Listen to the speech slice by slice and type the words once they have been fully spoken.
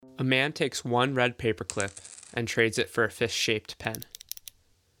A man takes one red paperclip and trades it for a fish-shaped pen.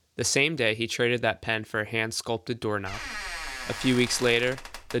 The same day, he traded that pen for a hand-sculpted doorknob. A few weeks later,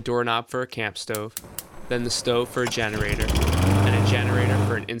 the doorknob for a camp stove, then the stove for a generator, and a generator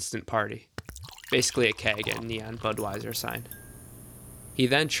for an instant party. Basically a keg and neon Budweiser sign. He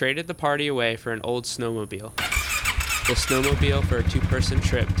then traded the party away for an old snowmobile. The snowmobile for a two-person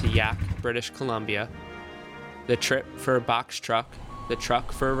trip to Yak, British Columbia, the trip for a box truck, the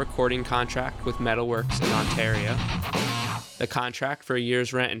truck for a recording contract with Metalworks in Ontario, the contract for a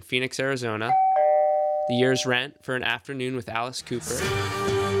year's rent in Phoenix, Arizona, the year's rent for an afternoon with Alice Cooper,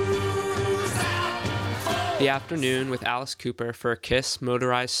 the afternoon with Alice Cooper for a Kiss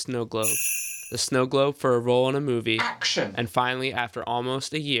motorized snow globe, the snow globe for a role in a movie, Action. And finally, after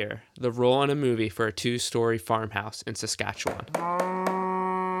almost a year, the role in a movie for a 2-story farmhouse in Saskatchewan.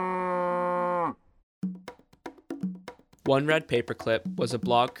 One Red Paperclip was a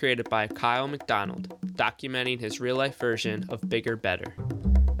blog created by Kyle McDonald, documenting his real-life version of Bigger Better,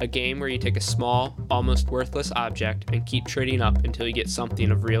 a game where you take a small, almost worthless object and keep trading up until you get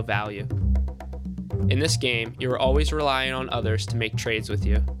something of real value. In this game, you are always relying on others to make trades with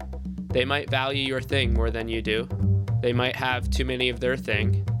you. They might value your thing more than you do. They might have too many of their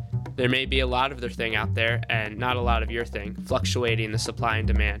thing. There may be a lot of their thing out there and not a lot of your thing, fluctuating the supply and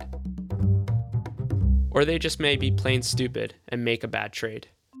demand. Or they just may be plain stupid and make a bad trade.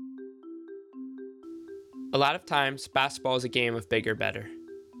 A lot of times, basketball is a game of bigger better.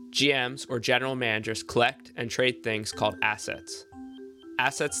 GMs or general managers collect and trade things called assets.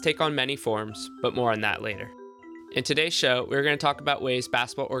 Assets take on many forms, but more on that later. In today's show, we're going to talk about ways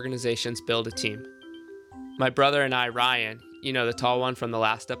basketball organizations build a team. My brother and I, Ryan, the tall one from the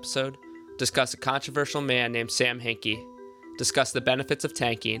last episode, discuss a controversial man named Sam Hinkie, discuss the benefits of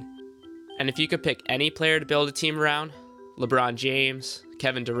tanking, and if you could pick any player to build a team around, LeBron James,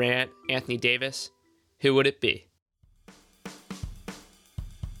 Kevin Durant, Anthony Davis, who would it be?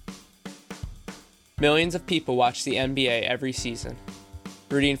 Millions of people watch the NBA every season,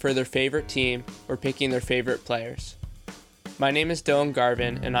 rooting for their favorite team or picking their favorite players. My name is Dylan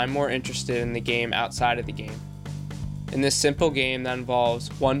Garvin, and I'm more interested in the game outside of the game. In this simple game that involves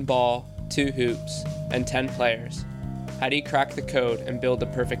 1 ball, 2 hoops, and 10 players, how do you crack the code and build the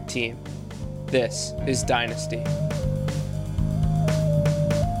perfect team? This is Dynasty.